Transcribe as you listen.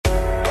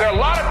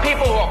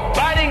people who are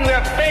biting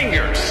their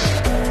fingers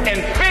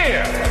in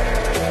fear.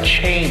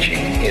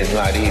 Changing is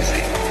not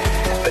easy,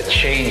 but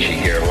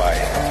changing your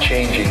life,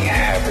 changing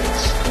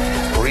habits,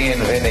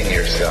 reinventing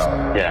yourself.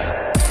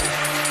 Yeah.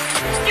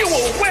 You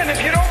will win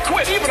if you don't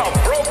quit. Even a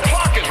broke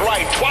clock is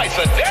right twice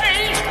a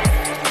day.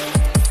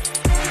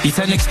 It's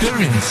an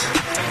experience.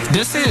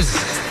 This is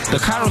the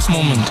Kairos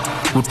Moment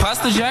with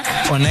Pastor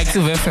Jack on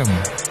Active FM.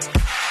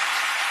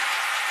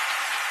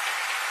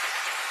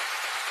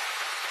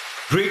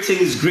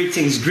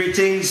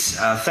 Greetings.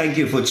 Thank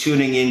you for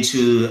tuning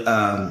into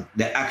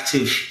the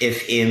Active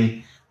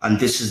FM. And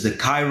this is the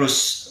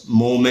Kairos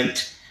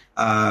Moment,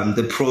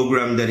 the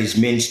program that is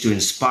meant to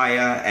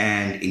inspire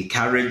and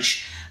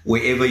encourage.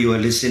 Wherever you are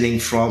listening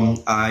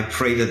from, I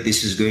pray that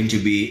this is going to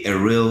be a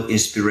real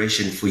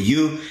inspiration for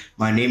you.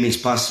 My name is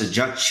Pastor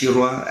Jack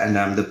Chirwa, and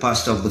I'm the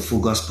pastor of the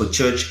Full Gospel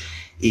Church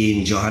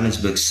in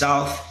Johannesburg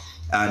South.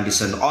 And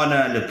it's an honor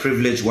and a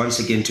privilege once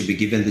again to be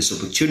given this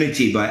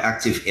opportunity by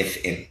Active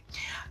FM.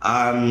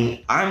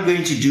 I'm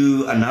going to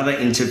do another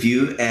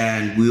interview,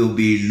 and we'll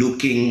be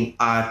looking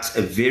at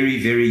a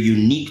very, very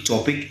unique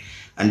topic.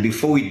 And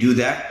before we do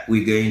that,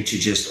 we're going to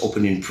just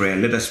open in prayer.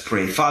 Let us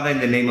pray. Father, in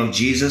the name of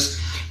Jesus,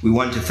 we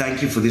want to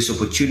thank you for this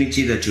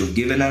opportunity that you've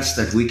given us,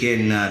 that we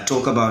can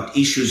talk about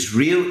issues,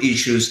 real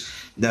issues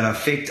that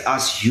affect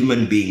us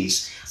human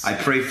beings. I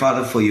pray,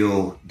 Father, for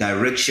your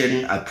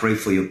direction. I pray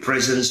for your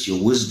presence, your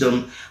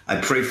wisdom. I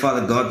pray,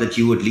 Father God, that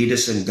you would lead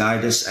us and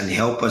guide us and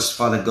help us,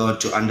 Father God,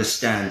 to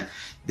understand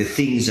the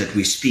things that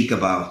we speak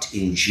about.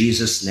 In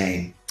Jesus'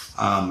 name,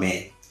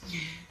 amen.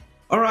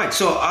 All right,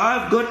 so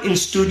I've got in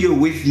studio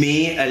with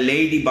me a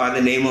lady by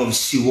the name of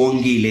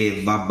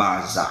Sibongile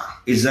Vabaza.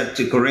 Is that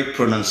the correct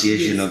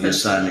pronunciation of your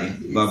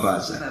surname? Yes.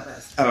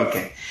 Vabaza.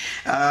 Okay.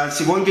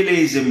 Sibongile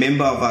is a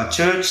member of our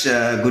church.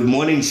 Good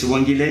morning,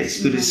 Sibongile. It's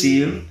good to see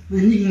you.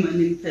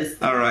 Morning, Pastor.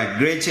 All right,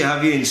 great to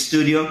have you in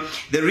studio.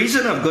 The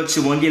reason I've got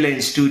Sibongile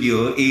in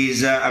studio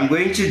is I'm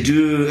going to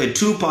do a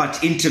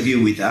two-part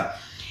interview with her.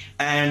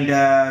 And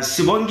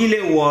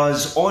Sibongile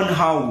was on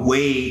her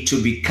way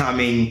to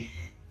becoming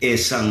a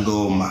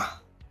Sangoma.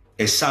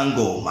 A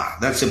Sangoma.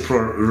 That's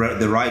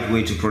the right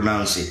way to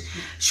pronounce it.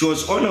 She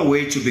was on her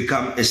way to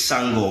become a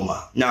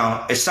Sangoma.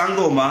 Now, a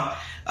Sangoma,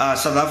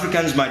 South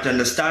Africans might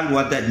understand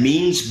what that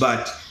means,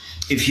 but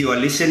if you are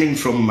listening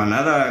from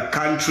another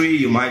country,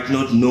 you might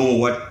not know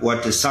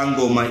what a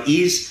Sangoma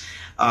is.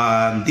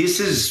 This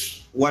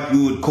is what we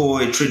would call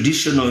a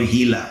traditional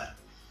healer,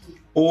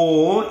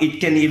 or it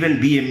can even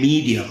be a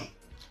medium.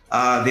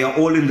 They are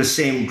all in the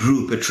same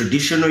group, a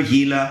traditional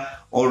healer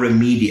or a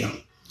medium.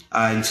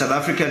 In South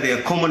Africa, they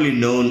are commonly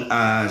known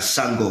as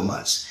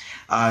Sangomas.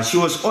 She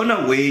was on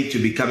her way to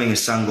becoming a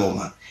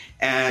Sangoma,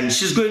 and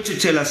she's going to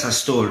tell us her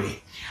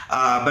story.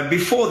 But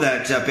before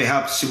that,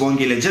 perhaps,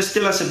 Sibongile, just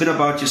tell us a bit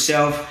about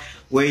yourself,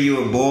 where you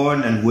were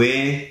born and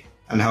where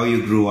and how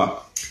you grew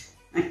up.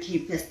 Okay,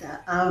 Pastor.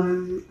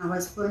 I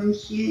was born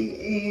here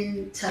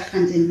in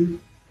Tarfantin.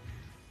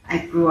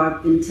 I grew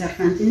up in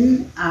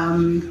Tarfantin.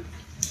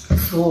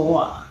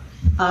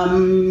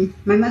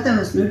 My mother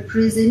was not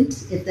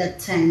present at that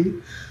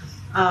time.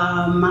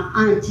 My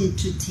auntie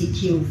to take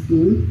care of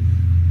me,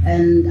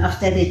 and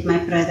after that my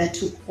brother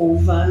took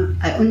over.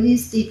 I only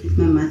stayed with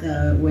my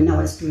mother when I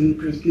was doing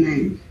grade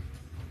 9.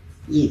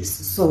 Yes,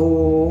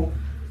 so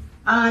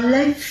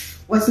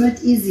life was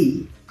not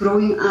easy.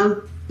 Growing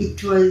up,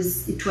 it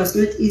was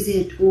not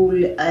easy at all,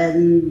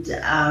 and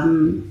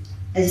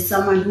as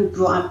someone who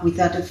grew up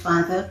without a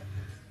father,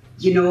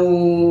 you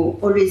know,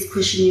 always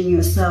questioning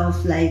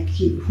yourself, like,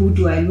 who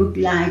do I look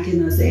like?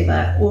 And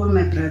whatever. All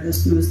my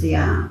brothers knows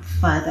their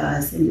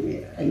fathers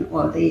and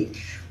all that.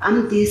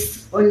 I'm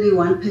this only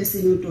one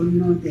person who don't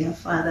know their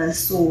fathers.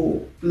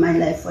 So my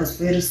life was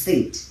very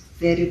sad,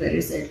 very,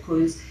 very sad.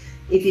 Because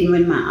even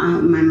when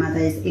my mother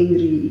is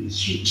angry,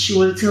 she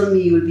will tell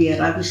me, you'll be a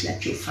rubbish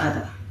like your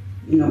father.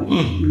 You know,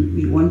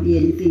 you won't be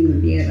anything,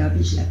 you'll be a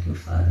rubbish like your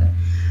father.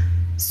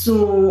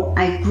 So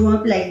I grew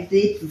up like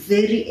that,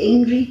 very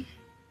angry.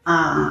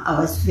 I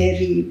was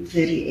very,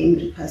 very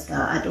angry, Pastor.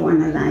 I don't want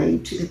to lie,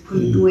 to the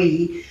point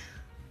where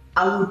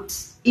I would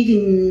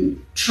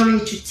even try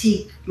to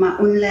take my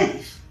own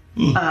life.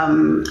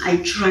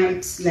 I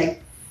tried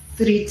like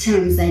 3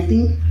 times, I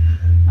think.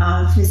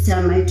 First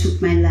time I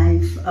took my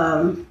life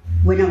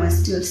when I was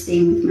still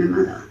staying with my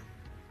mother.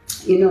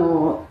 You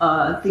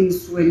know,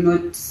 things were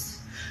not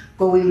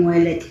going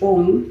well at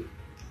all.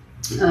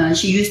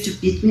 She used to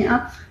beat me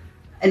up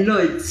a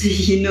lot,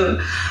 you know,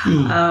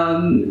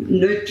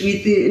 not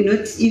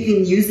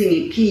even using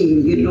a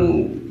cane, you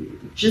know,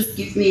 just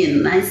give me a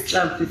nice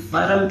clap, a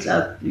faram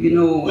clap, you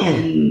know,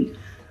 and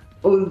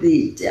all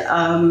that.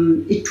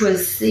 It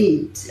was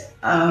said,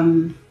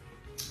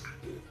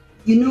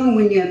 you know,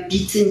 when you are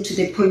beaten to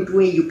the point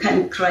where you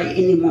can't cry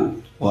anymore.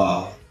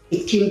 Wow.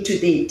 It came to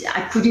that.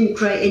 I couldn't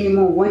cry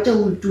anymore. What I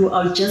would do,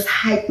 I'll just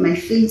hide my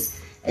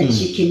face, and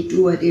she can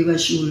do whatever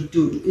she will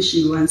do,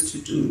 she wants to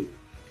do.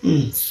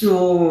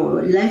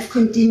 So life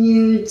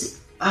continued,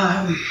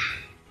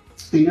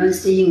 you know,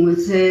 staying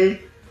with her.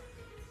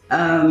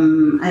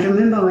 I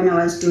remember when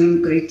I was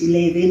doing grade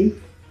 11,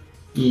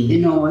 you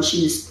know,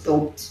 she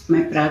stopped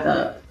my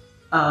brother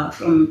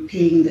from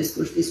paying the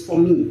school fees for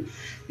me,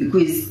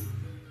 because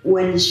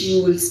when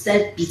she will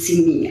start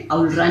beating me, I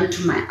will run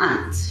to my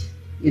aunt,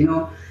 you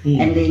know,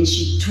 and then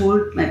she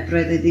told my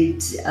brother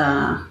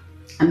that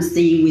I'm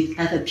staying with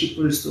other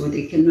people, so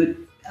they cannot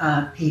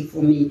pay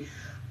for me.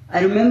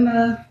 I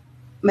remember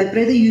my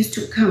brother used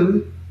to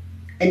come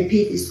and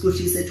pay the school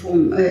fees at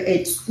home,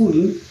 at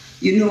school.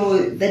 You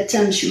know, that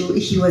time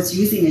he was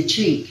using a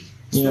check.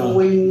 So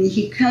when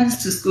he comes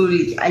to school,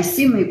 I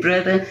see my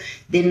brother,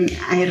 then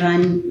I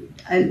run,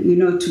 you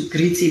know, to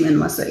greet him and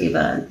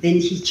whatsoever. Then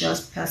he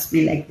just passed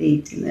me like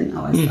that, and then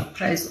I was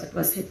surprised what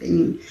was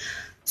happening.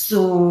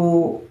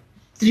 So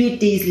 3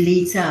 days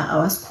later, I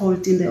was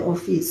called in the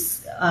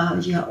office.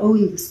 You are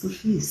owing the school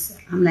fees.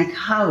 I'm like,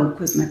 how?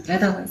 Because my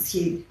brother was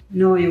here.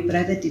 No, your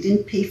brother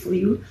didn't pay for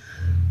you.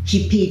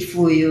 He paid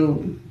for your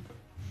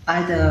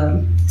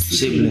other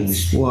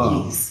siblings.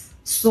 Wow. Yes.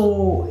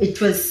 So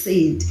it was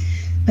said,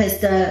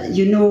 Pastor,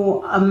 you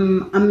know,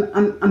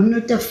 I'm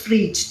not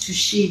afraid to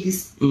share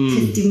this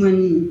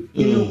testimony,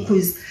 you know,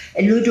 because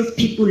a lot of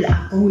people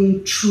are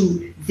going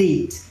through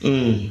that.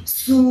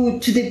 So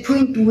to the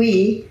point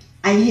where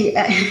I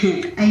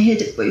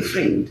had a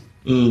boyfriend.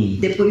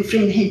 The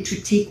boyfriend had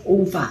to take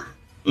over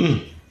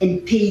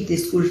and pay the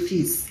school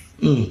fees.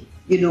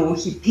 You know,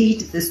 he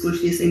paid the school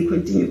fees and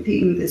continued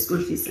paying the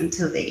school fees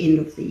until the end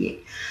of the year.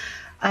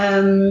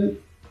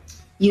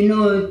 You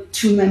know,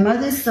 to my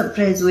mother's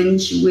surprise, when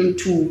she went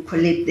to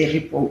collect the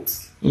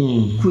reports,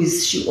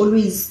 because she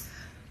always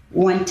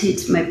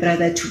wanted my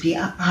brother to be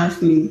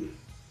above me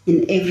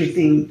in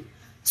everything.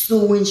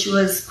 So when she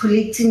was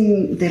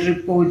collecting the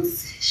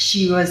reports,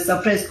 she was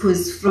surprised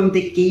because from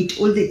the gate,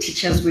 all the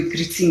teachers were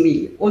greeting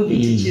me. All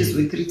the teachers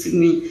were greeting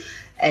me.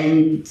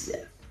 And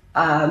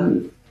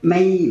my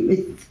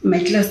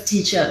class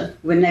teacher,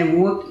 when I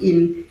walk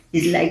in,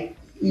 is like,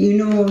 you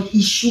know,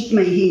 he shook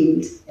my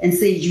hand and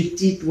said, you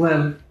did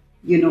well,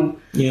 you know.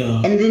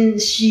 Yeah. And then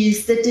she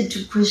started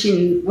to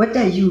question, what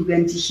are you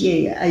going to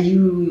hear? Are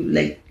you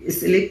like a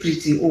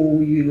celebrity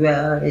or you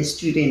are a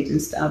student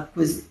and stuff?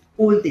 Because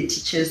all the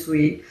teachers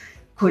were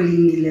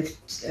calling me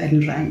left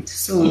and right.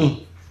 So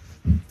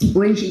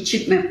when he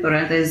checked my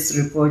brother's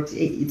report,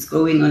 it's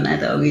going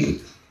another way.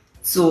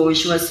 So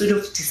she was sort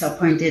of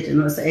disappointed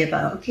and was like,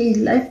 okay,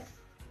 life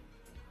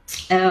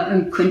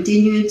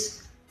continued.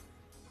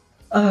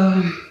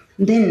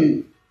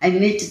 Then I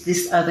met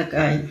this other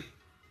guy.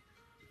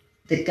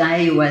 The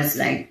guy was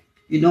like,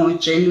 you know,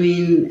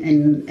 genuine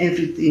and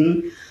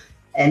everything.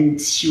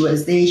 And she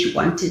was there, she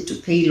wanted to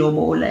pay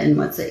lobola and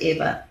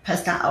whatsoever.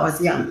 Pastor, I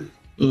was young.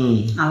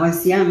 I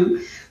was young,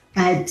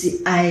 but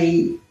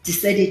I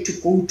decided to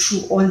go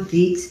through all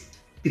this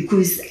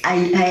because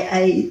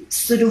I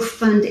sort of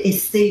found a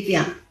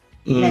savior.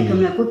 Like,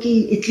 I'm like,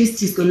 okay, at least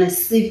he's going to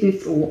save me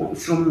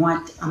from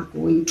what I'm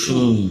going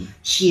through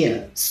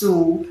here.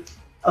 So,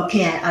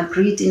 okay, I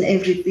agreed in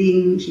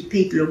everything. He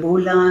paid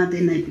lobola,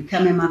 then I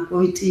became a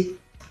Makoti,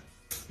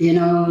 you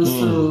know,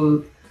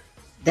 so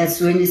that's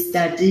when it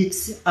started.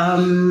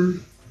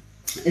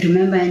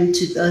 Remember in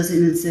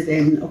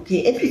 2007,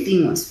 okay,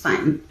 everything was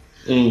fine.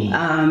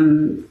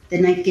 Then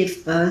I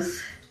gave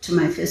birth to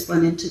my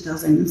firstborn in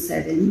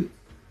 2007,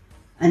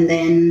 and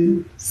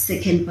then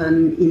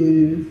secondborn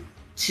in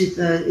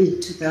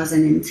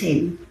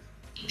 2010.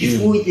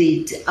 Before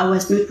that, I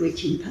was not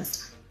working,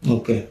 Pastor.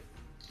 Okay.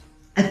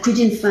 I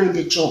couldn't find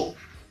a job.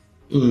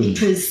 It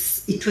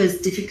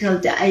was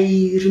difficult.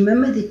 I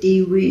remember the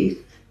day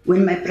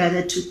when my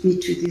brother took me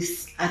to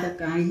this other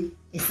guy,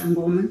 a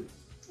Sangoma,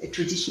 a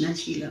traditional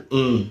healer.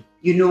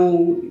 You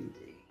know,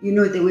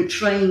 they were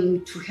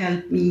trying to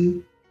help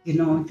me, you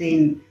know,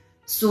 then.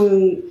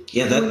 So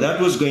yeah, that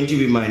was going to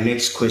be my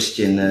next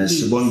question,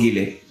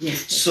 Sibongile.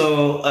 Yes.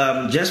 So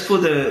just for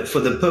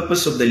the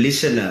purpose of the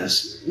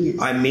listeners,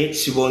 I met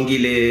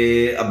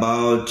Sibongile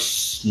about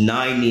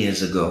 9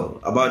 years ago,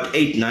 about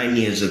 8-9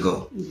 years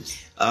ago.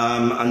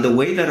 And the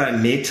way that I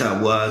met her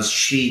was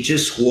she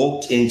just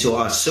walked into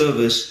our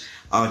service,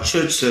 our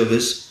church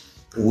service.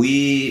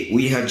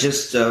 We had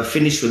just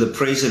finished with the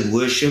praise and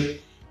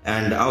worship,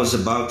 and I was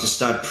about to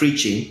start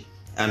preaching,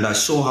 and I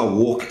saw her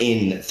walk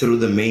in through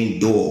the main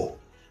door.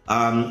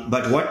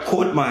 But what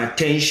caught my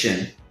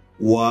attention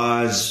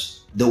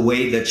was the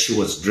way that she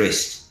was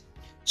dressed.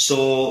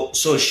 So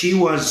she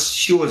was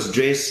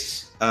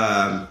dressed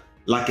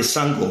like a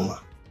Sangoma.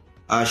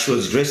 She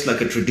was dressed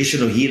like a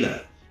traditional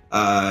healer.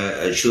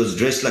 She was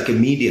dressed like a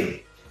medium.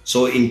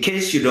 So in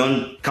case you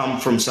don't come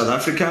from South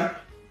Africa,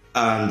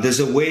 there's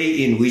a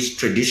way in which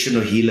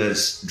traditional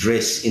healers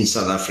dress in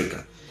South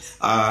Africa.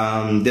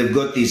 They've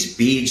got these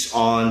beads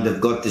on, they've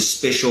got this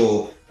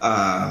special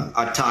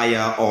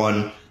attire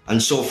on. And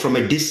so from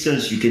a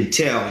distance, you can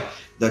tell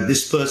that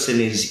this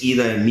person is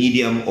either a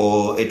medium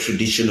or a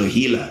traditional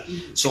healer.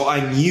 So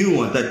I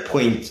knew at that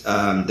point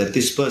that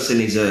this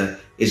person is a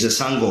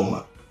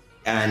Sangoma.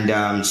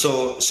 And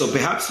so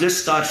perhaps let's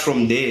start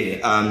from there.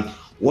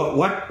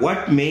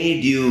 What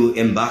made you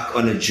embark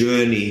on a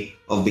journey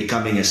of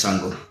becoming a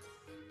Sangoma?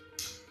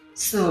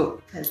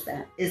 So,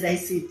 Pastor, as I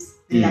said,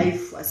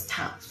 life was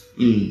tough.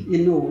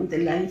 The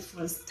life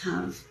was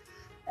tough.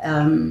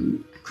 I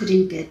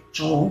couldn't get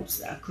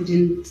jobs. I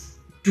couldn't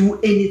do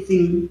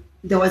anything.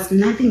 There was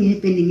nothing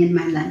happening in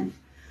my life.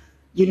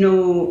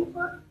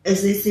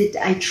 As I said,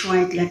 I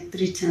tried like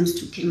 3 times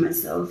to kill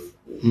myself.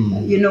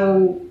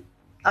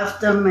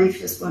 After my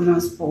first one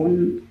was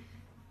born,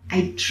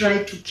 I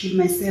tried to kill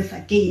myself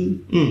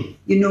again,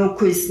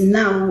 because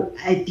now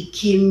I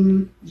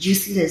became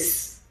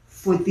useless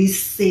for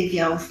this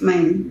savior of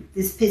mine,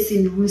 this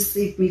person who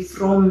saved me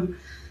from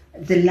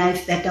the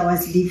life that I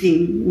was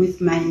living with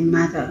my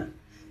mother,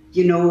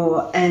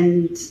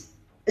 and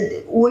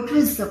what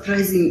was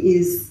surprising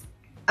is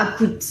I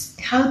could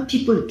help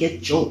people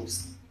get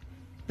jobs,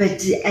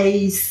 but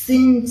I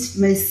sent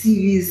my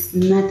CVs,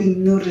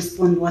 nothing, no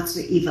response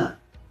whatsoever.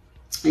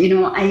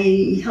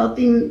 I help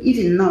him,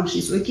 even now,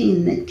 she's working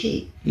in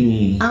Netcare.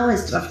 I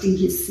was drafting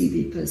his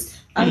CV first.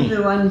 I'm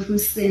the one who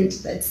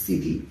sent that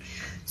CV.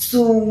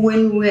 So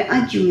when we were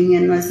arguing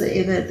and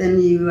whatsoever, then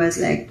he was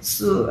like,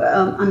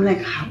 I'm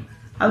like,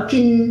 how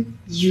can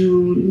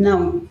you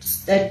now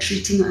start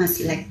treating us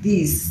like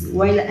this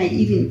while I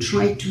even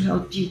tried to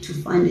help you to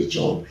find a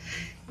job?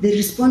 The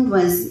response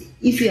was,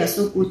 if you are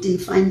so good in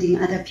finding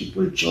other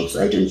people jobs,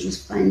 why don't you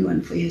find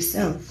one for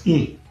yourself?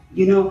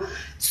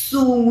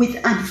 So with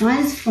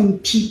advice from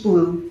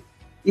people,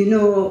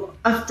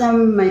 after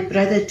my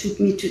brother took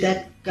me to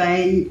that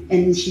guy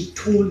and he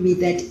told me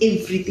that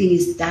everything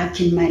is dark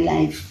in my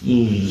life, I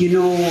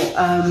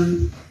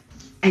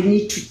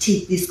need to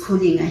take this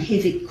calling. I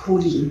have a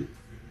calling.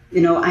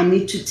 I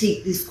need to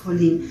take this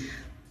calling.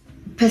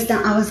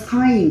 Pastor, I was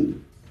crying.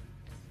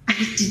 I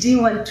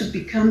didn't want to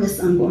become a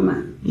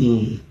Sangoma.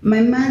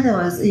 My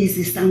mother is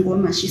a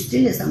Sangoma. She's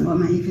still a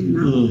Sangoma even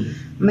now.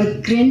 My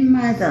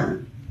grandmother,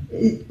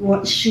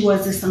 she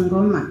was a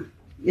Sangoma,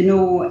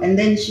 and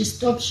then she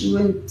stopped. She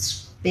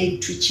went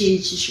back to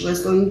church. She was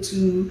going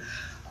to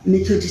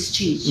Methodist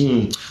church.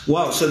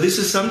 Wow, so this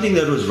is something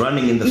that was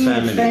running in the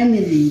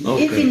family.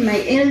 Okay. Even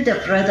my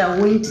elder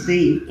brother went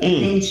there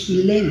and then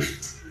he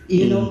left,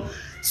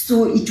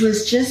 So it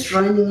was just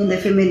running in the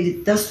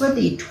family. That's what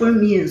they told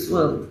me as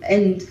well.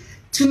 And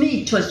to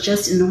me, it was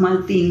just a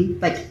normal thing,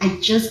 but I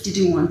just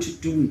didn't want to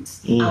do it.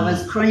 I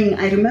was crying.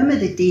 I remember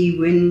the day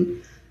when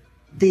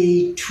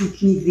they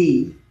took me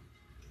there.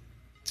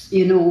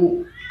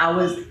 I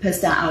was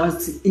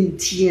in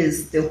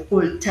tears the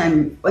whole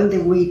time. On the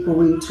way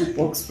going to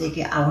Boksburg,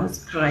 I was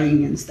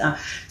crying and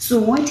stuff. So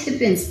what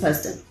happens,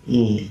 Pastor?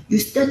 You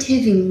start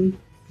having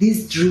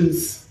these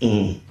dreams.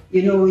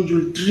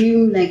 You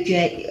dream like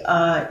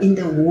you're in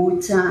the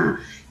water.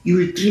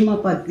 You dream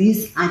about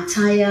these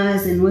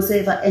attires and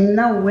whatever. And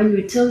now when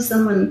you tell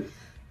someone,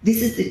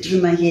 this is the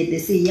dream I had, they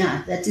say,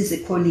 yeah, that is a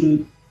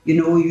calling.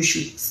 You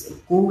should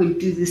go and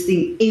do this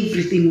thing.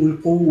 Everything will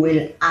go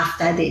well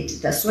after that.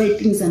 That's why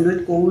things are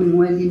not going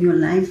well in your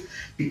life,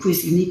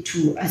 because you need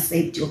to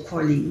accept your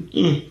calling.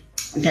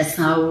 That's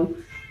how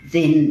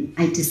then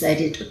I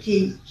decided,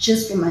 okay,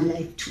 just for my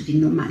life to be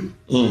normal,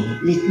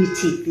 let me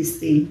take this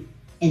thing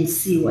and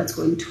see what's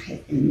going to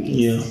happen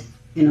next.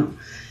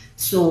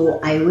 So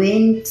I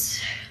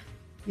went,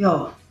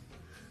 the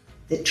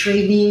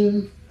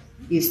training,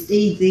 you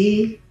stay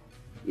there,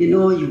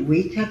 you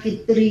wake up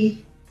at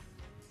 3,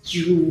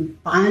 you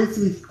bath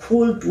with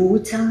cold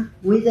water,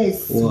 whether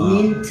it's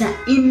winter,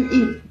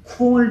 in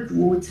cold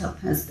water,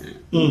 Pastor,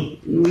 in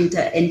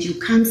winter, and you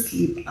can't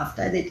sleep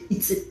after that.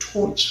 It's a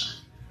torture.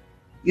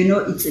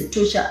 It's a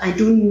torture. I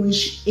don't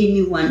wish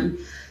anyone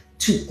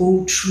to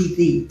go through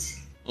that,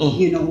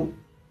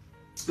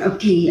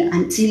 Okay,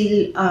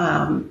 until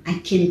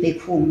I came back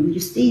home. You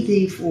stay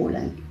there for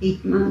like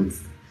 8 months,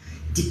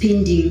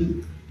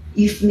 depending.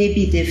 If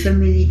maybe the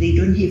family, they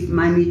don't have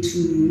money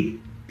to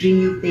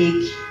bring you back,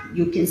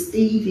 you can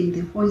stay even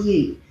the whole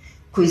year.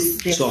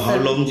 So how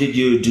long did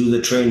you do the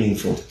training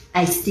for?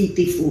 I stayed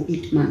there for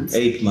 8 months.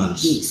 8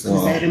 months? Yes,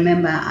 because I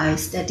remember I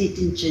started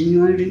in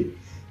January,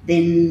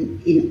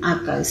 then in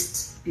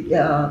August,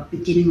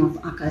 beginning of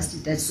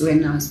August, that's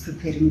when I was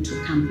preparing to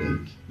come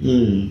back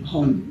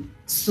home.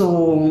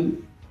 So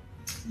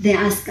there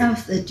are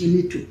stuff that you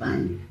need to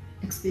buy,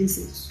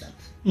 expensive stuff.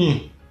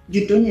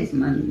 You don't have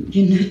money,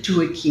 you're not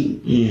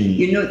working.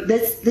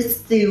 That's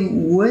the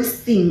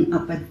worst thing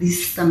about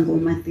these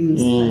Sangoma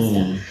things,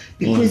 Pastor.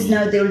 Because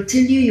now they will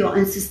tell you your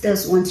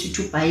ancestors want you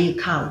to buy a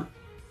cow.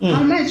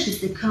 How much is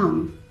the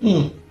cow?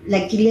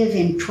 Like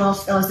 11,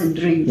 12,000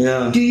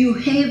 rand. Do you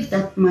have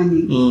that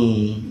money?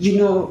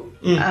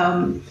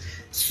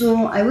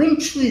 So I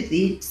went through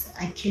it,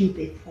 I came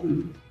back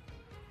home.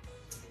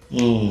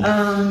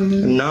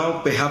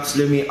 Now, perhaps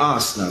let me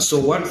ask now. So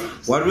what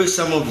were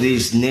some of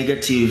these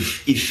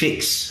negative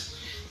effects?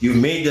 You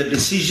made the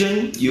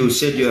decision, you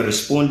said you are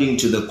responding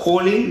to the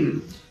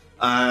calling,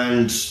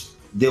 and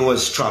there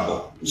was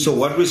trouble. So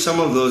what were some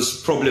of those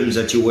problems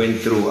that you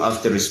went through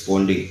after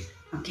responding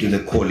to the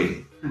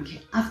calling? Okay.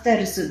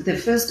 After, so the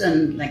first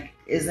one, like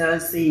as I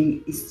was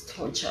saying, is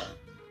torture.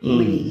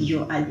 When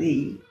you are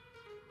there,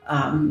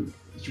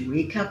 You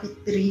wake up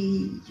at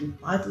 3, you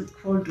bath with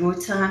cold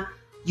water,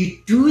 you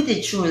do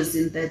the chores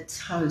in that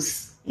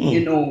house.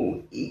 You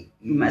know, you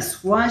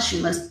must wash,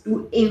 you must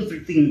do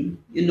everything,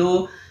 you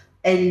know,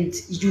 and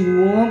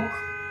you walk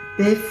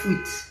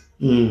barefoot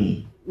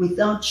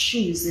without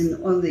shoes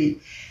and all that.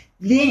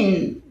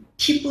 Then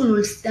people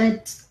will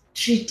start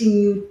treating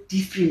you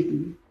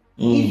differently.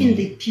 Even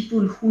the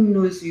people who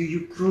knows you,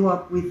 you grow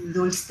up with,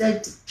 they'll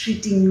start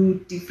treating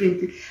you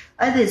differently.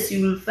 Others,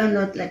 you will find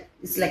out like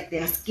it's like they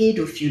are scared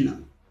of you now.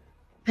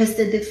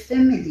 Pastor, the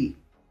family,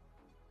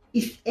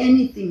 if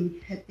anything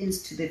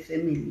happens to the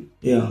family,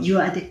 you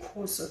are the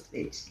cause of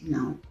that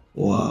now.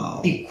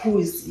 Wow.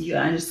 Because you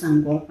are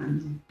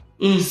Sangoma.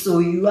 So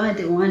you are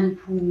the one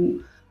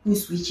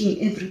who's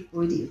reaching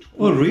everybody at home.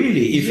 Oh,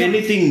 really? If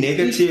anything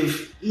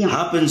negative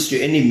happens to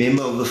any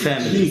member of the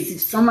family, yes,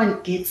 if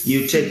someone gets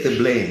you take the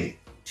blame.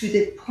 To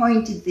the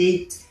point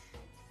that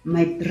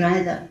my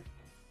brother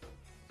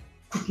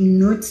could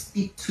not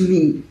speak to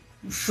me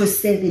for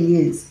 7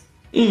 years.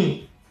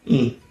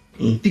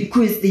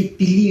 Because they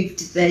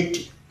believed that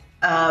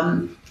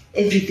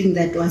everything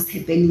that was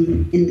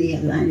happening in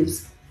their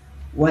lives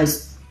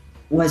was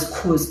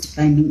caused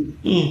by me.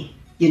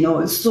 You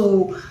know,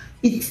 so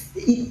it's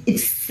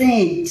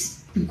sad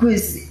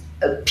because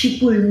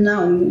people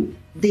now,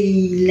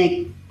 they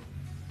like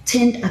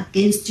turned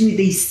against you.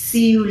 They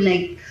see you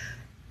like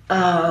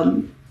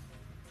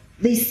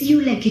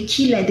a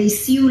killer. They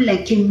see you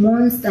like a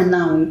monster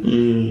now.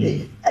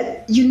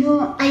 You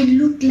know, I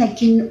looked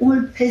like an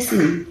old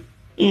person.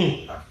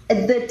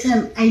 At that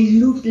time, I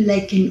looked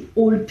like an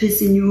old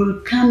person. You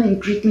will come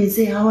and greet me and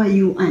say, "How are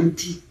you,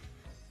 auntie?"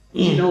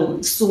 You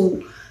know,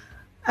 so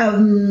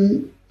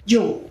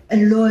a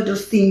lot of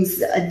things.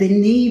 The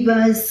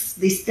neighbors,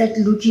 they start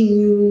looking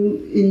you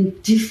in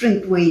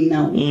different way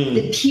now.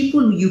 The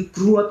people you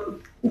grew up,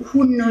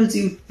 who knows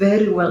you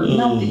very well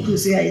now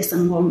because you are a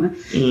Sangoma,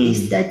 they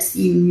start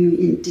seeing you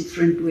in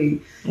different way.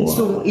 Wow.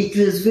 So it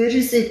was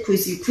very sad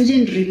because you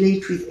couldn't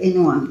relate with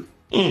anyone.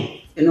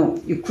 You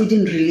know, you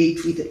couldn't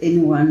relate with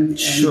anyone.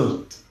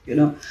 Sure. You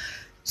know,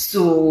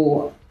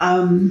 so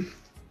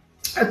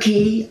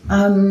okay.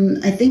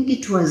 I think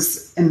it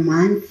was a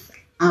month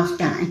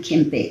after I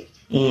came back,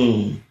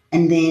 and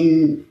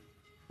then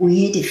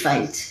we had a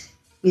fight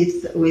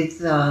with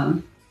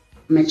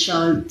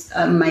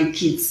my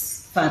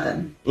kid's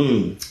father.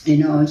 You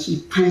know, he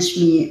punched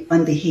me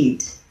on the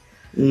head.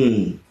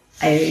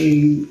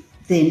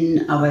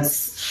 I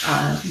was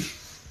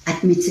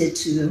admitted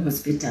to the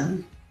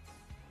hospital.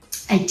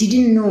 I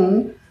didn't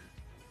know,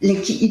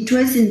 like it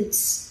wasn't,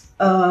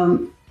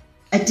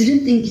 I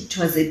didn't think it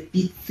was a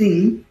big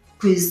thing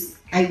because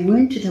I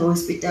went to the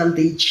hospital,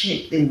 they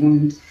checked the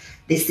wound,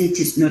 they said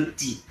it's not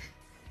deep.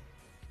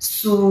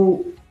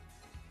 So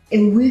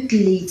a week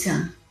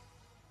later,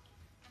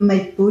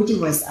 my body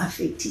was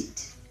affected.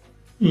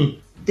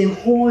 The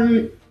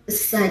whole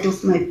side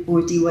of my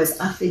body was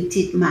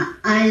affected. My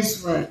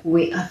eyes were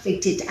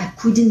affected. I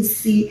couldn't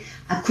see.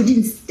 I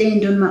couldn't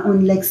stand on my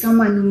own, like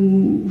someone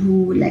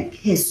who like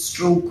has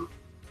stroke,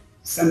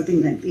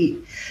 something like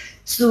that.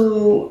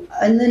 So,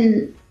 and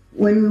then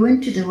when we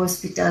went to the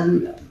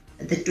hospital,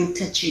 the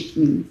doctor checked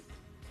me.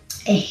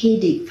 A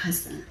headache,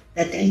 Pastor,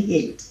 that I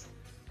had.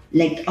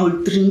 Like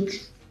I'll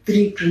drink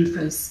 3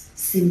 drinkers,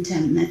 same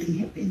time, nothing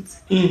happens.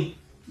 You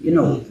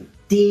know,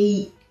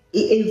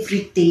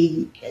 every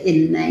day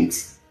and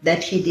night,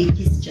 that headache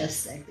is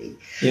just like that.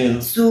 Yeah.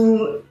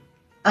 So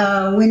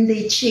when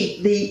they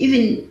checked,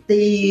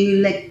 they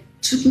like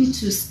took me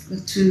to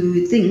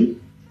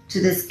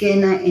the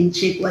scanner and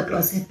check what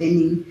was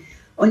happening,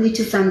 only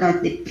to find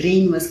out the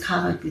brain was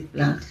covered with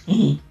blood.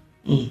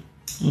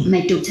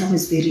 My doctor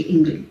was very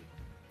angry.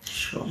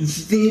 Sure.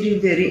 Very,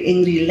 very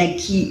angry. Like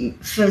he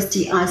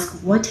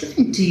asked, "What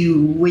happened to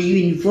you? Were you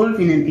involved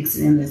in an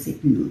accident?" I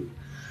said, "No."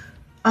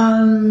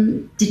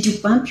 "Did you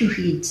bump your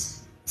head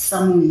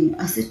somewhere?"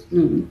 I said,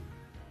 "No."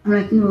 I'm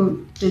like, "No,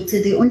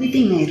 doctor, the only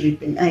thing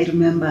I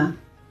remember,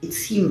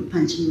 it's him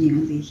punching me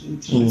on the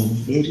head." He was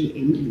very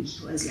angry.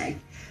 He was like,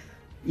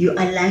 "You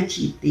are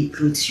lucky they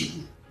brought you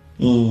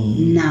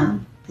now,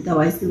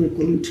 otherwise they were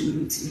going to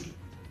lose you."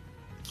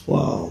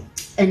 Wow.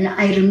 And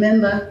I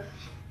remember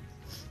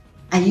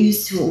I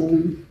used to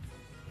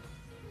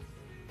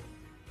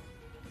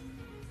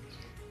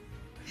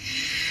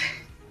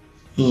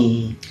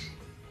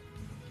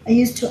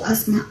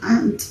ask my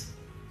aunt,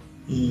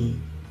 "Do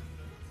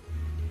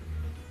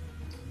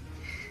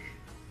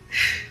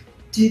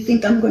you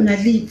think I'm gonna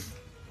live?"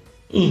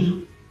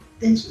 Then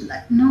she's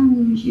like, "No,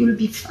 you'll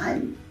be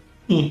fine."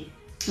 You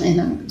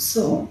know,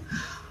 so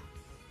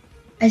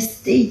I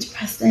stayed,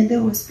 Pastor, in the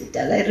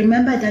hospital. I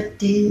remember that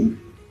day,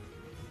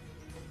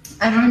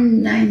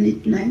 around 9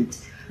 at night,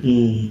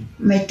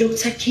 my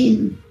doctor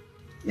came.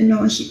 You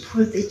know, he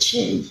pulled the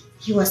chair.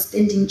 He was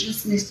standing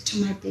just next to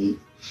my bed.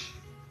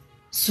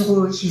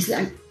 So he's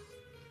like,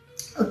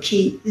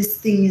 "Okay, this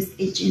thing is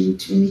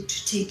urgent. We need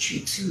to take you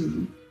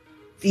to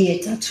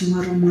theater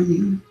tomorrow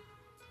morning.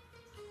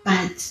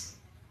 But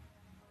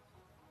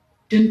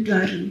don't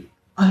worry,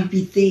 I'll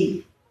be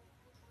there.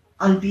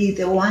 I'll be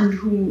the one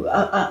who,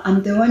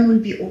 I'm the one who will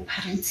be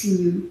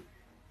operating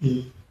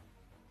you.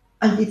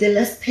 I'll be the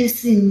last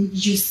person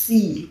you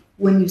see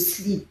when you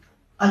sleep.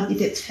 I'll be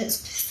the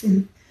first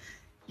person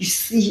you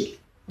see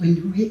when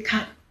you wake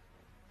up.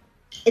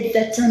 At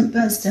that time,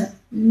 Pastor,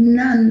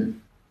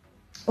 none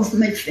of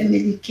my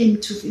family came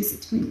to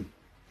visit me.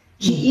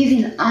 He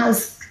even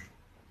asked,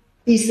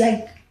 he's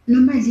like,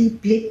 normally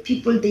black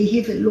people, they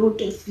have a lot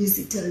of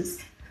visitors,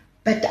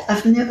 but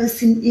I've never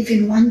seen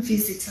even one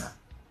visitor.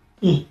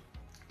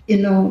 You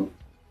know,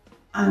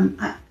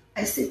 I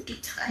said,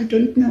 I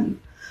don't know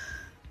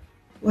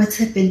what's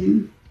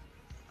happening.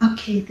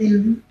 Okay,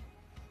 then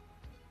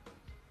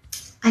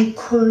I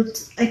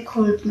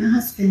called my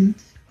husband.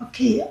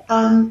 Okay,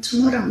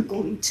 tomorrow I'm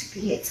going to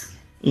theater.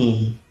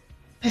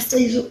 Pastor,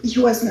 he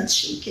was not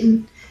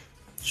shaken.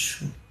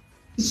 Sure.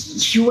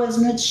 He was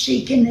not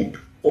shaken at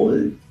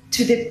all,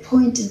 to the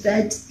point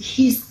that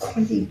his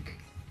colleague,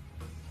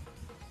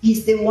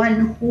 he's the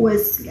one who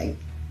was like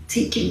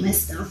taking my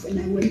stuff when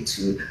I went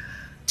to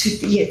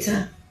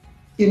theater.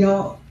 You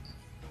know,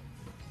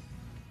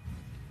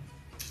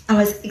 I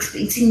was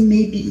expecting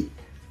maybe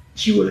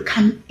he will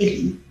come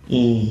early,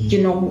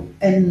 you know,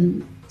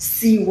 and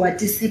see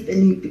what is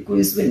happening,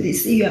 because when they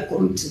say you are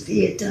going to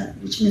theater,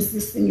 which means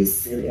this thing is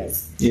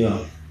serious.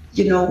 Yeah.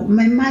 You know,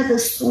 my mother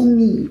saw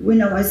me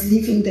when I was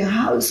leaving the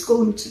house,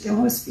 going to the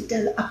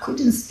hospital. I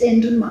couldn't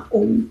stand on my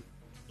own.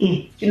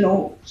 You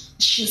know,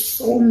 she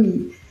saw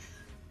me,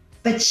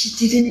 but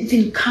she didn't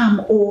even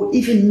come or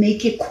even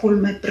make a call.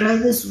 My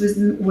brothers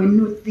were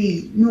not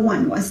there. No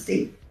one was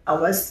there. I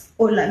was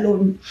all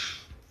alone.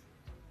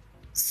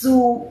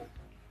 So,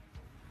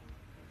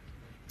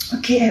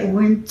 okay, I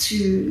went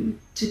to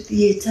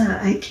theater.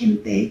 I came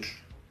back.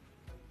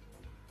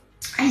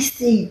 I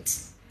stayed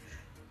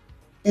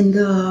in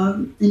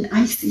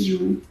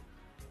ICU.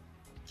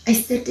 I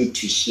started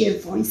to hear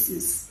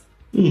voices.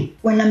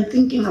 When I'm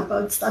thinking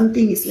about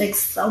something, it's like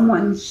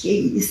someone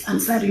here is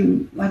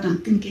answering what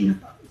I'm thinking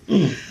about.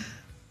 You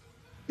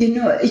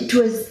know, it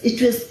was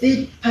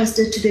bad,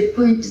 Pastor, to the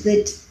point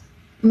that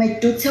my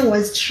daughter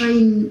was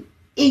trying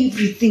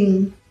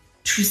everything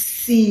to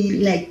see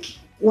like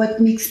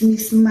what makes me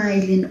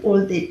smile and all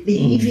that. They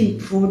even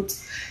brought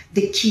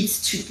the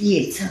kids to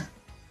theater.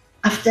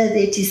 After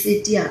that, he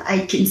said, yeah,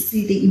 I can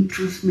see the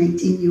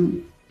improvement in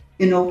you,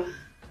 you know.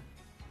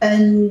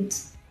 And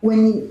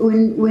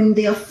when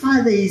their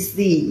father is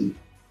there,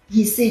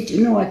 he said,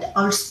 you know what,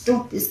 I'll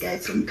stop this guy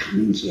from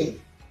coming here,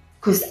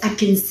 because I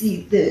can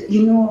see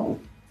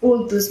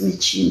all those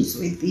machines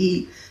were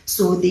there,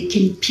 so they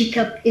can pick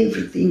up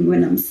everything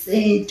when I'm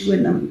sad,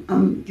 when I'm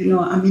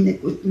in a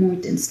good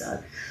mood and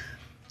stuff.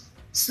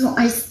 So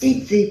I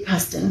stayed there,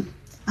 Pastor,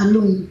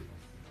 alone.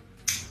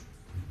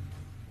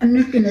 I'm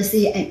not going to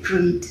say I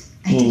prayed.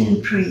 I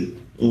didn't pray.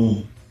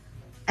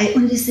 I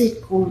only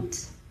said, God,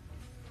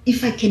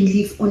 if I can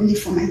live only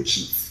for my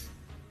kids,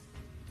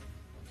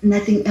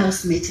 nothing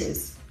else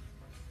matters.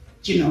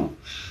 You know.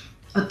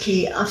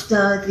 Okay,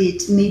 after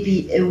that,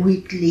 maybe a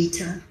week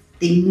later,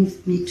 they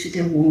moved me to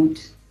the ward.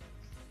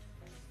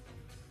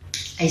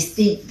 I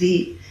stayed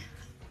there.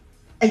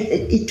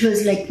 It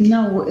was like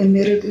now a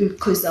miracle,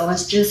 because I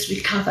was just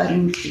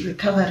recovering to the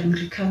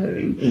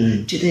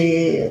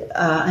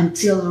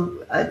until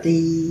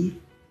they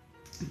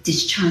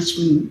discharged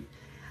me.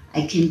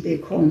 I came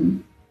back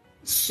home.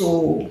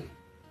 So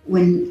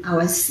when I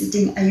was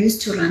sitting, I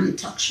used to run a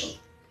tuck shop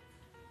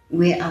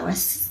where I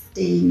was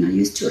staying. I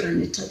used to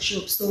run a tuck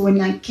shop. So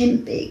when I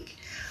came back,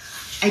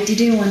 I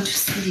didn't want to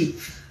sleep.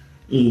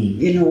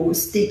 You know,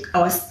 I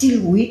was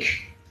still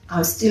weak. I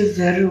was still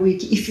very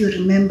weak. If you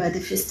remember the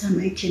first time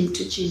I came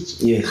to church,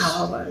 yes,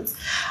 how I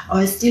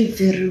was still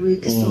very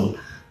weak. So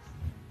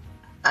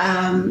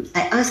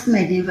I asked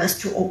my neighbors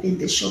to open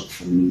the shop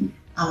for me.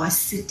 I was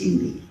sitting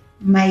there.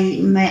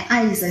 My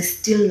eyes are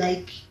still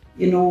like,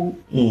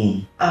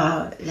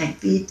 like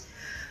that.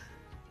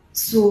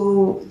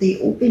 So they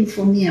opened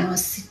for me. I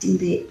was sitting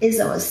there. As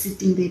I was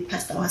sitting there,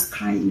 Pastor, I was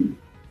crying.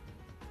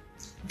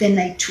 Then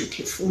I took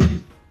a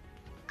phone.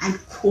 I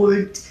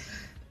called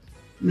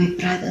my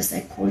brothers,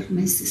 I called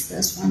my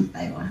sisters one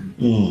by one.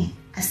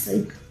 I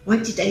said,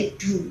 what did I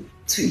do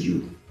to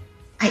you?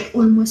 I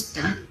almost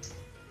died.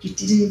 You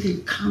didn't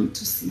even come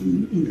to see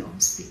me in the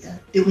hospital.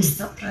 They were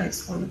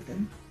surprised, all of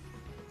them.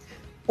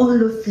 All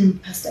of them,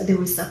 Pastor, they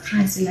were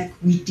surprised, like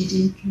we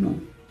didn't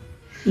know.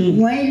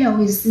 While I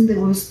was in the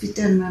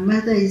hospital, my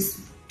mother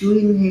is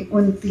doing her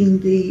own thing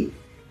there.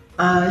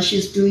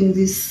 She's doing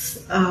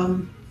this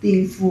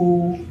thing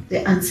for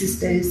the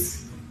ancestors.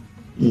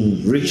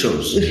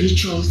 Rituals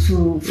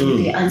for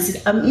the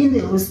ancestors. I'm in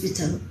the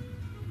hospital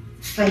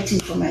fighting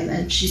for my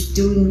life. She's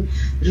doing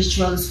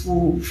rituals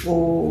for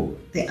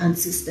the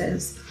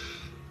ancestors.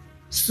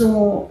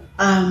 So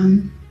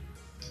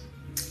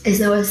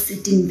as I was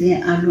sitting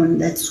there alone,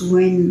 that's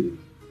when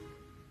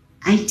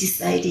I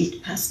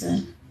decided, Pastor,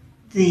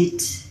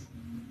 that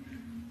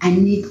I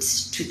need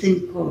to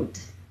thank God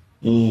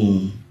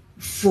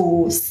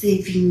for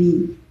saving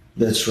me.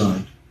 That's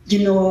right.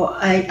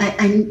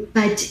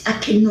 but I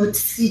cannot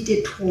sit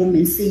at home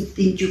and say,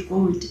 thank you,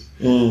 God.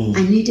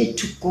 I needed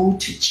to go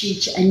to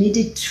church. I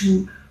needed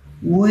to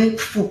work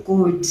for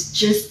God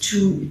just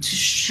to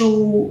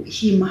show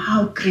him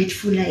how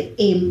grateful I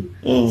am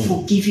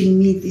for giving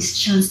me this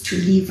chance to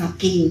live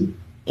again.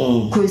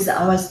 Because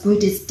I was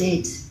good as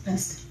dead,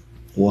 Pastor.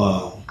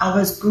 Wow. I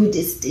was good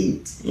as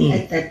dead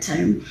at that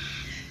time.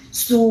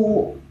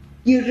 So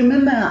you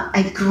remember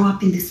I grew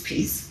up in this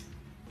place.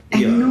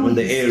 I know in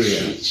the area.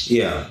 Church.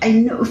 Yeah. I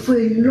know for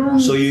a long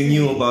So you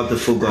knew about the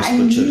Full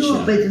Gospel Church? I knew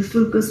about the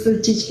Full Gospel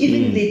Church.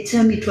 Even the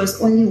time it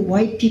was only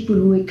white people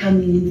who were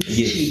coming in the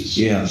church.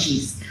 Yeah.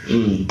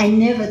 I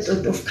never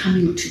thought of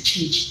coming to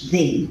church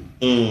then.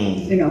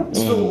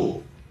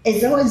 So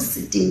as I was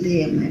sitting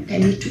there, I'm like, I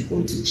need to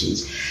go to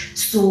church.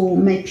 So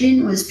my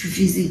plan was to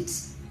visit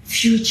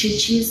few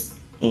churches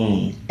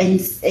and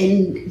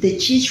the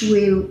church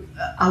where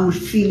I would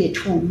feel at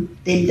home,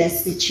 then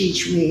that's the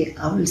church where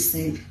I will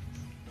serve.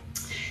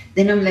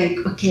 Then I'm like,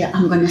 okay,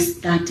 I'm going to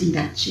start in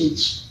that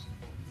church.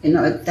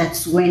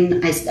 That's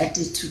when I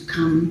started to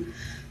come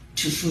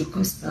to Full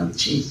Gospel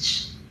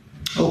Church.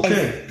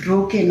 Okay. As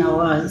broken I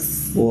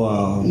was.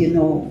 Wow.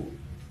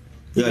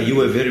 Yeah, you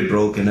were very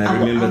broken. I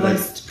remember I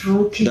was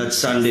broken. That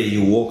Sunday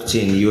you walked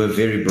in, you were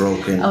very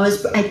broken. I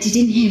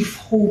didn't have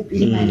hope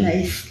in my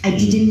life. I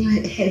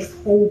didn't have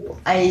hope.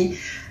 I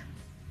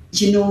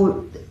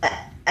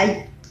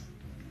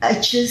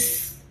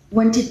just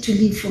wanted to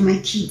live for my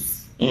kids.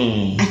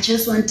 I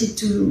just wanted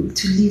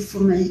to live for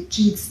my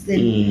kids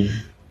then.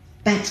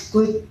 But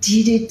God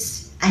did it.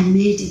 I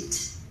made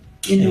it.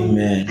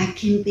 Amen. I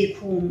came back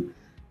home.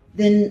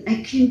 Then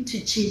I came to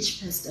church,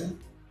 Pastor.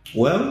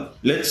 Well,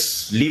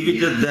 let's leave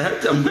it at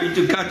that. I'm going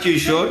to cut you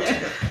short.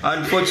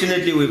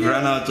 Unfortunately, we've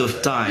run out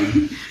of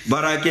time.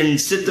 But I can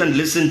sit and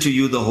listen to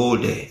you the whole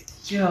day.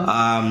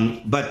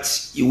 Yeah.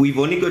 But we've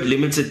only got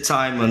limited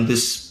time on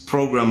this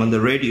program on the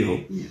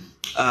radio. Yeah.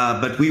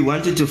 But we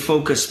wanted to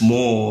focus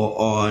more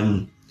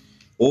on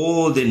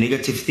all the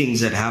negative things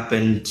that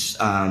happened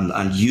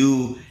and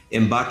you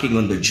embarking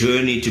on the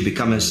journey to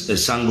become a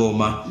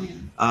Sangoma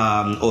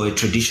or a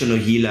traditional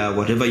healer,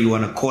 whatever you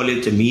want to call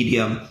it, a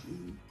medium,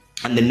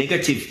 and the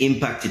negative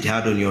impact it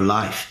had on your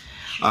life.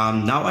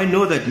 Now, I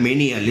know that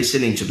many are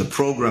listening to the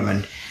program,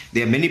 and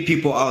there are many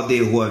people out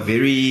there who are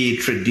very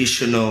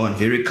traditional and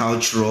very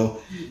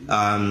cultural.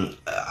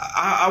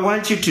 I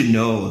want you to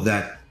know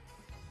that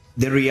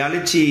the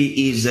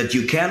reality is that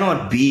you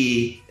cannot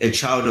be a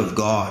child of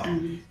God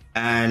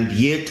and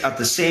yet at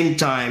the same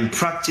time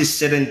practice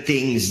certain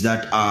things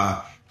that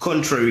are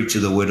contrary to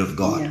the word of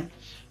God.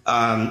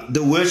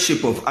 The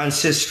worship of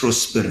ancestral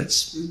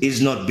spirits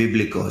is not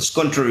biblical. It's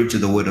contrary to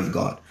the word of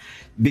God.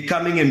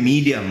 Becoming a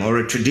medium or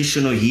a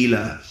traditional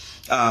healer,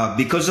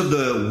 because of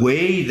the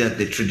way that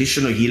the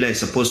traditional healer is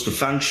supposed to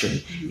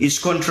function, is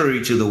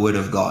contrary to the word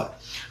of God.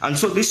 And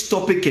so this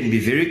topic can be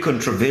very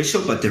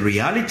controversial, but the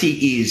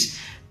reality is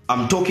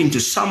I'm talking to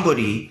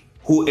somebody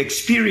who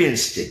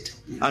experienced it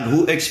and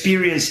who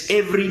experienced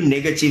every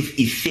negative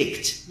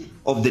effect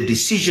of the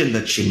decision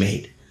that she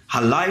made.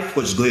 Her life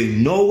was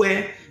going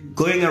nowhere,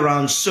 going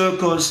around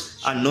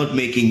circles and not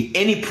making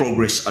any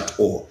progress at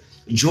all.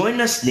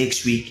 Join us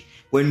next week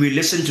when we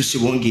listen to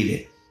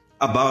Sibongile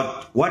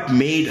about what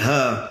made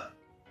her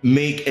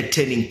make a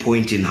turning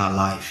point in her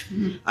life.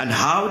 And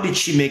how did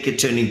she make a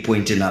turning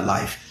point in her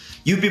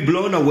life? You'll be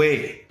blown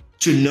away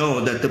to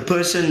know that the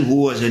person who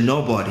was a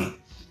nobody,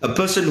 a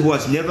person who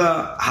has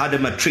never had a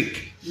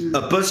matric,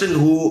 a person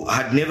who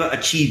had never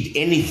achieved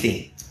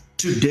anything,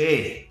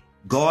 today,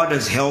 God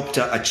has helped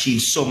her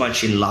achieve so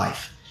much in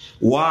life.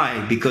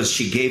 Why? Because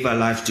she gave her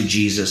life to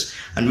Jesus.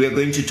 And we are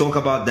going to talk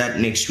about that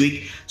next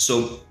week.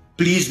 So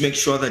please make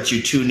sure that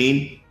you tune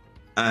in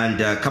and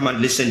come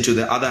and listen to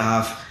the other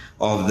half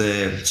of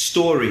the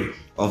story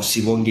of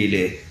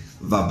Sibongile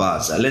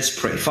Vabaza. Let's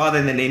pray. Father,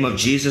 in the name of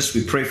Jesus,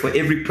 we pray for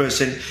every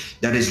person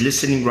that is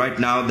listening right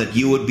now, that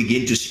you would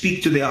begin to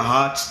speak to their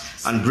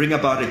hearts and bring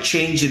about a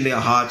change in their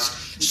hearts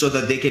so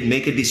that they can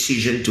make a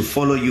decision to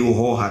follow you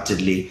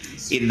wholeheartedly.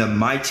 In the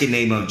mighty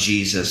name of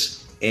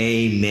Jesus,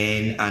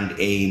 amen and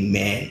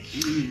amen.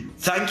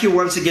 Thank you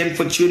once again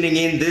for tuning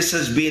in. This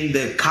has been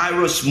the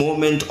Kairos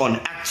Moment on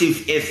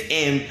Active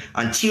FM.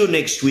 Until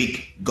next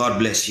week, God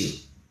bless you.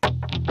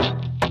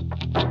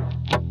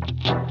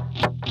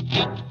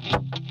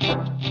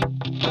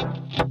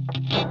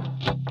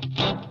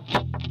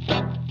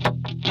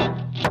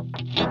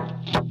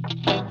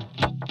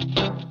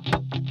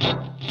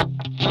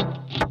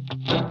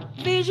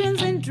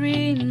 Visions and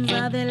dreams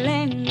are the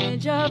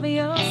language of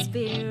your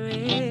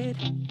spirit.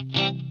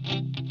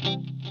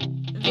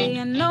 The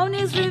unknown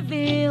is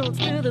revealed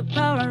through the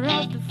power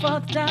of the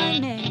fourth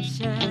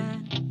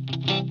dimension.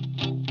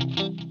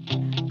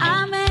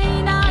 I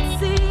may not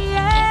see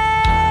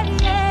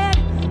it yet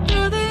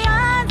through the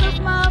eyes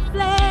of my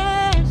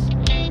flesh.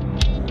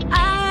 I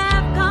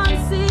have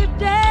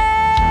conceived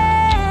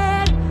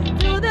it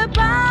through the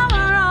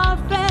power of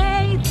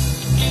faith.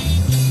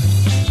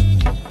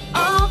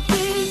 All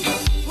things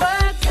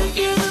work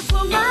together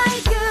for my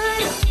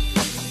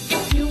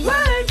good. Your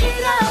word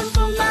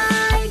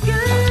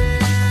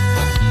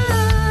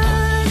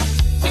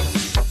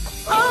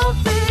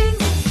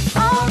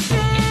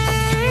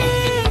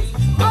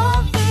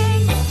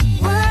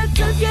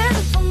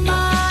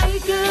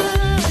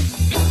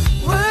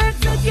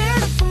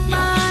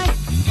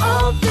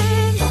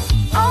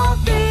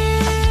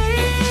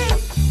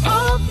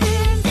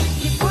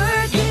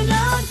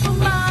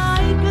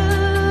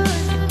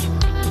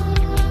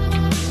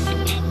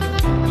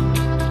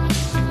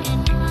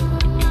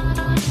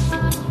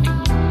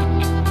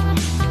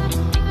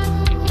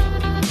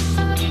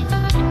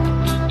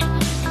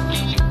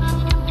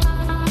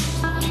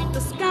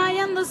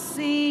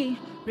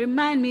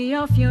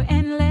of your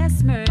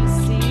endless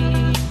mercy.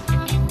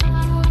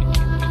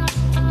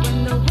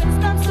 When the wind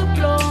starts to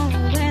blow,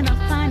 when I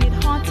find it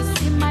hard to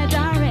see my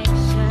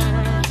direction,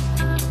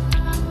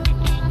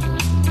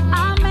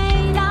 I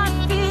may not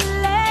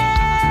feel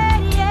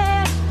it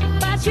yet,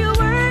 but you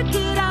work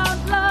it out,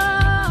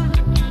 Lord.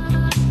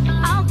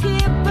 I'll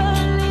keep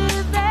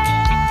believing.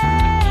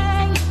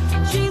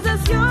 Jesus,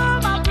 you're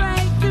my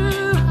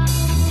breakthrough.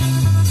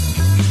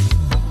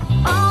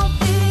 All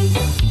things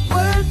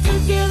work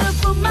together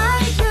for my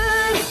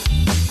good.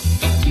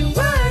 You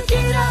work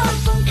it out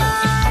for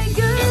my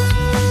good.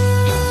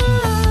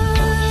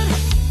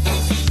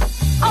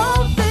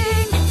 All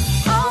things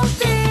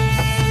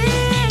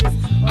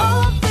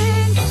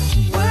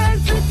work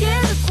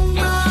together for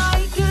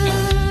my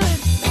good.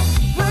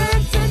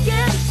 Work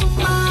together for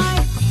my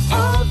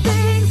all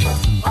things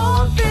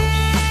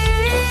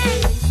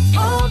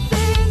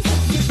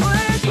you're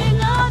working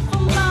out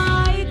for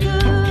my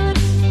good.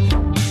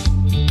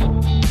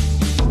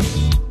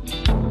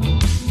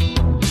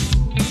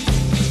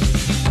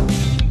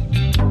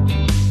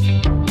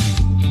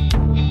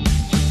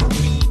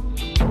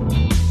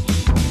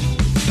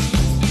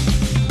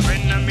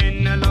 When I'm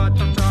in a lot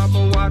of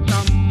trouble, what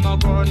am I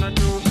gonna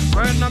do?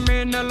 When I'm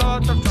in a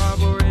lot of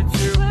trouble,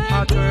 it's you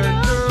I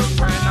turn to.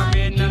 When I'm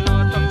in a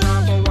lot of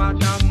trouble,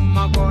 what am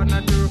I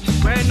gonna do?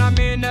 When I'm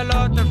in a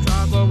lot of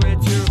trouble,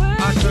 it's you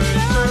I turn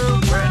to.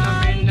 When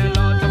I'm in a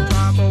lot of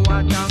trouble,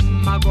 what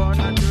am I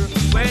gonna do?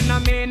 When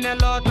I'm in a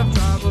lot of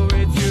trouble,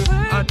 it's you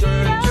I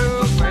turn to.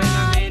 When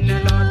I'm in a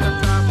lot of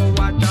trouble,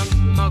 what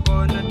am I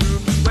gonna do?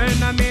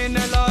 When I'm in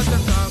a lot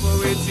of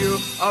trouble, it's you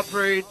I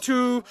pray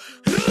to.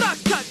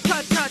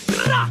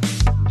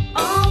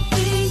 All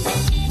things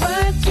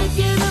work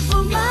together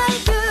for my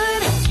good.